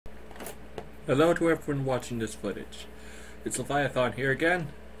Hello to everyone watching this footage. It's Leviathan here again,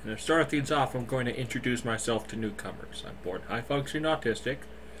 and to start things off I'm going to introduce myself to newcomers. I'm born high-functioning autistic,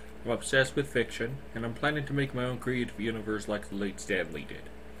 I'm obsessed with fiction, and I'm planning to make my own creative universe like the late Stan Lee did.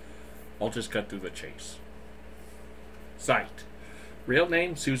 I'll just cut through the chase. Sight. Real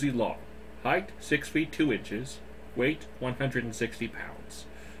name Suzy Long. Height 6 feet 2 inches. Weight 160 pounds.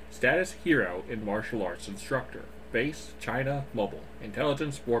 Status hero in martial arts instructor. Base, China, mobile.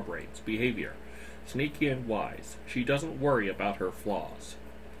 Intelligence, 4 brains. Behavior, sneaky and wise. She doesn't worry about her flaws.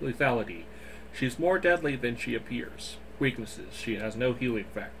 Lethality, she's more deadly than she appears. Weaknesses, she has no healing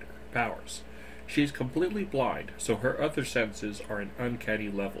factor. Powers, she's completely blind, so her other senses are in uncanny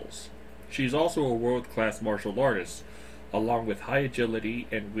levels. She's also a world-class martial artist, along with high agility,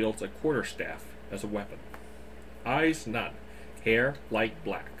 and wields a quarterstaff as a weapon. Eyes, none. Hair, light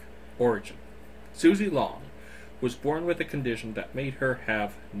black. Origin, Suzy Long was born with a condition that made her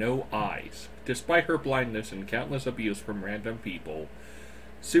have no eyes. Despite her blindness and countless abuse from random people,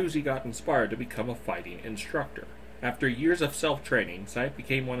 Suzy got inspired to become a fighting instructor. After years of self-training, Sight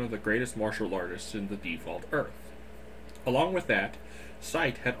became one of the greatest martial artists in the default Earth. Along with that,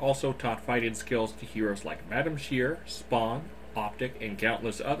 Sight had also taught fighting skills to heroes like Madame Shear, Spawn, Optik, and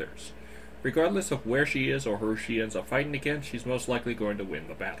countless others. Regardless of where she is or who she ends up fighting against, she's most likely going to win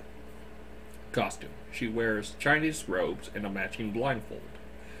the battle. Costume. She wears Chinese robes and a matching blindfold.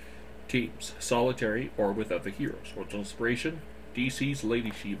 Teams. Solitary or with other heroes. Original inspiration, DC's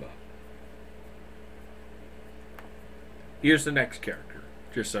Lady Shiva. Here's the next character,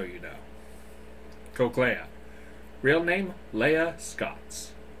 just so you know. Kokleya. Real name, Leya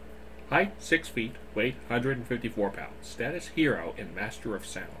Scotts. Height, 6 feet, weight, 154 pounds. Status, hero and master of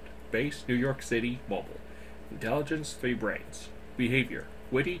sound. Base, New York City, mobile. Intelligence, 3 brains. Behavior,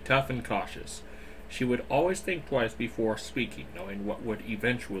 witty, tough, and cautious. She would always think twice before speaking, knowing what would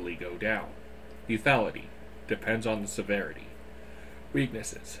eventually go down. Lethality, depends on the severity.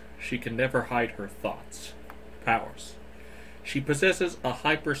 Weaknesses, she can never hide her thoughts. Powers, she possesses a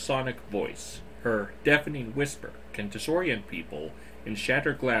hypersonic voice. Her deafening whisper can disorient people and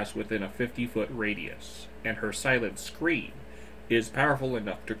shatter glass within a 50-foot radius, and her silent scream is powerful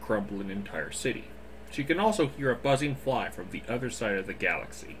enough to crumble an entire city. She can also hear a buzzing fly from the other side of the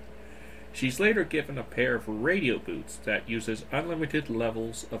galaxy. She's later given a pair of radio boots that uses unlimited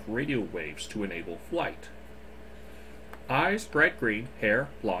levels of radio waves to enable flight. Eyes, bright green, hair,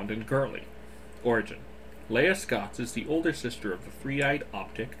 blonde and curly. Origin, Leya Scotts is the older sister of the three-eyed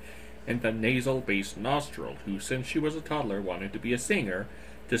Optik and the nasal-based Nostril, who since she was a toddler wanted to be a singer,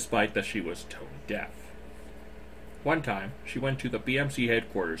 despite that she was tone deaf. One time, she went to the BMC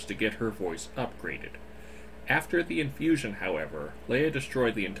headquarters to get her voice upgraded. After the infusion, however, Leya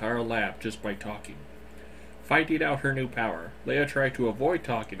destroyed the entire lab just by talking. Finding out her new power, Leya tried to avoid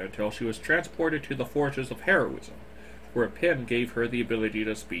talking until she was transported to the Forges of Heroism, where a pin gave her the ability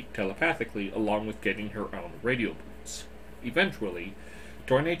to speak telepathically along with getting her own radio boots. Eventually,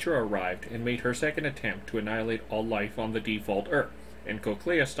 Tornature arrived and made her second attempt to annihilate all life on the default Earth, and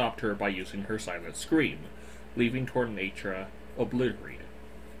Kokleya stopped her by using her silent scream, leaving Tornature obliterated.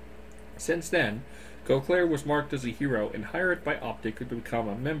 Since then, Kokleya was marked as a hero and hired by Optik to become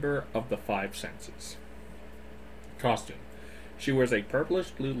a member of the 5 senses. Costume, she wears a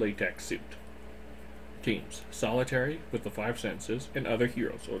purplish-blue latex suit. Teams, solitary with the 5 senses and other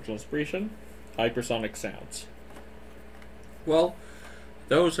heroes. Original inspiration, hypersonic sounds. Well,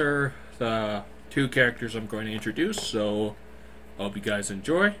 those are the 2 characters I'm going to introduce, so I hope you guys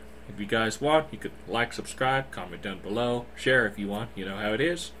enjoy. If you guys want, you could like, subscribe, comment down below, share if you want, you know how it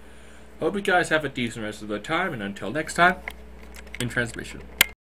is. Hope you guys have a decent rest of the time, and until next time, in transmission.